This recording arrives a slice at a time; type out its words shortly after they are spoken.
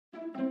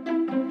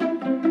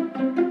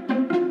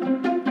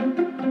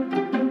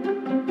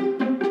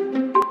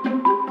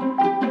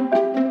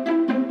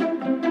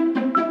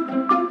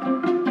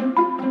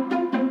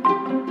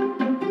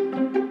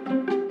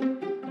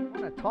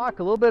talk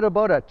a little bit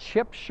about a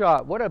chip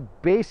shot, what a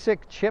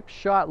basic chip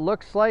shot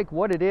looks like,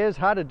 what it is,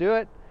 how to do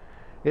it.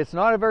 It's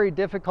not a very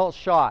difficult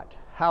shot.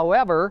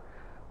 However,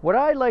 what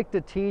I like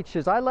to teach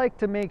is I like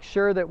to make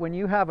sure that when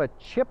you have a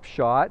chip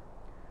shot,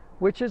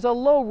 which is a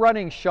low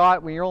running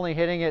shot when you're only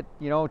hitting it,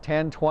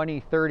 10, 20,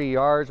 30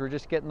 yards, we're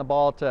just getting the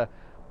ball to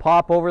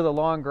pop over the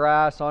long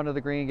grass onto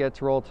the green,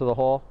 gets rolled to the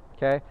hole,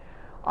 okay?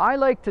 I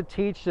like to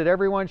teach that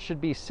everyone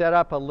should be set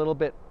up a little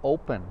bit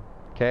open,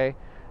 okay?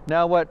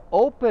 Now what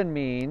open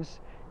means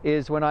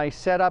is when I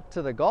set up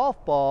to the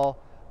golf ball,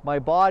 my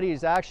body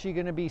is actually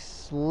going to be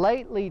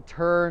slightly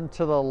turned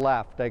to the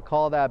left. I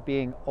call that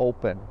being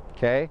open,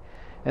 okay?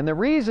 And the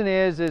reason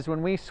is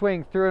when we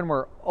swing through and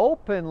we're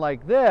open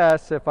like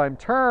this, if I'm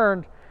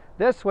turned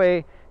this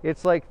way,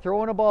 it's like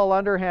throwing a ball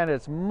underhand.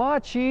 It's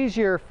much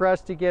easier for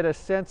us to get a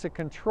sense of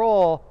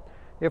control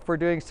if we're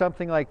doing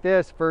something like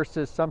this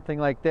versus something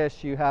like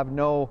this. You have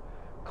no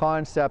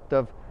concept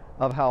of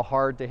how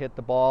hard to hit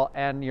the ball,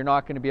 and you're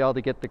not going to be able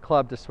to get the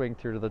club to swing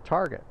through to the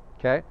target,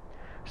 okay?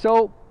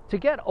 So to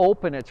get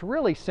open, it's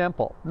really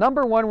simple.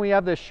 Number one, we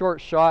have this short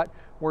shot,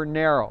 we're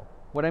narrow.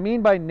 What I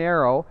mean by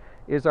narrow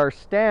is our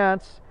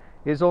stance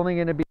is only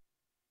going to be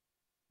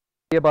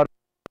about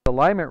the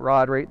alignment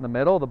rod right in the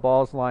middle, the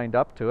ball's lined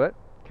up to it,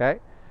 okay?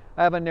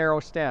 I have a narrow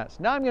stance.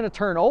 Now I'm going to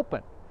turn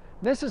open.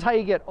 This is how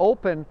you get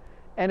open,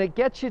 and it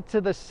gets you to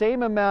the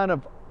same amount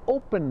of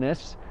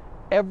openness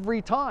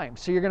every time.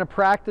 So you're going to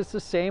practice the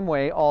same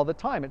way all the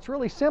time. It's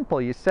really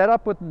simple. You set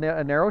up with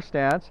a narrow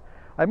stance.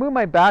 I move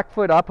my back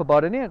foot up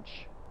about an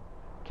inch.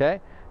 Okay?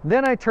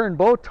 Then I turn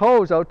both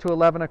toes out to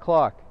 11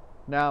 o'clock.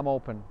 Now I'm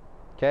open.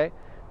 Okay?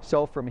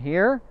 So from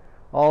here,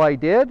 all I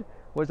did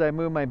was I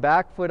moved my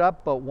back foot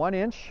up about 1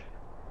 inch,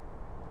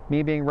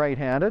 me being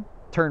right-handed,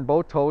 turn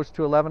both toes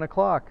to 11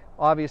 o'clock.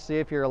 Obviously,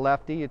 if you're a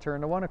lefty, you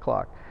turn to 1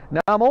 o'clock. Now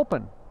I'm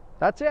open.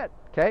 That's it.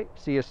 Okay?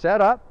 So you set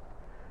up.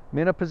 I'm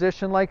in a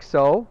position like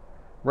so.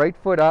 Right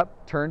foot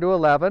up, turn to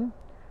 11.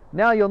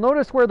 Now you'll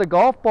notice where the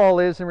golf ball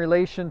is in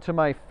relation to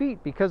my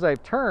feet. Because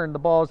I've turned, the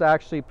ball is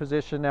actually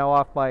positioned now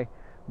off my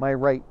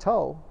right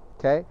toe.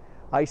 Okay?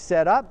 I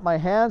set up, my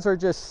hands are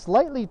just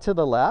slightly to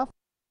the left.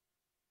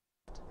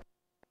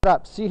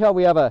 Up. See how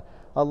we have a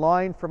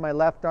line from my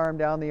left arm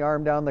down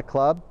the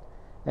club,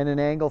 and an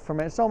angle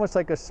from it. It's almost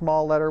like a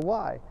small letter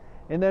Y.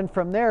 And then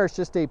from there, it's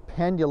just a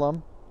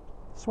pendulum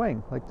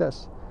swing like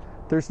this.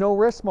 There's no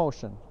wrist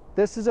motion.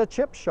 This is a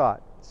chip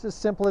shot. It's as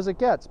simple as it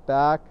gets.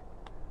 Back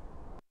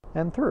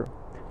and through.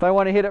 If I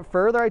want to hit it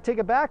further, I take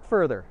it back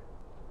further.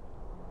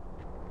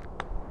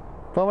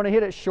 If I want to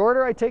hit it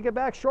shorter, I take it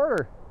back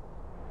shorter.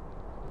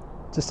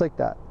 Just like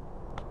that.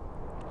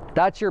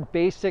 That's your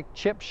basic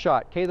chip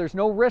shot. Okay, there's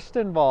no wrist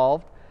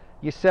involved.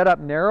 You set up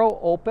narrow,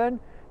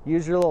 open,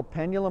 use your little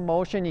pendulum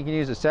motion. You can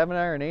use a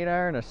 7-iron,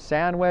 8-iron, a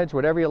sand wedge,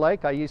 whatever you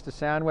like. I used a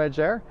sand wedge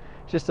there.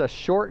 Just a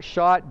short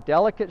shot,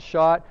 delicate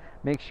shot.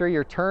 Make sure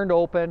you're turned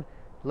open.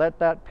 Let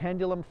that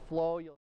pendulum flow.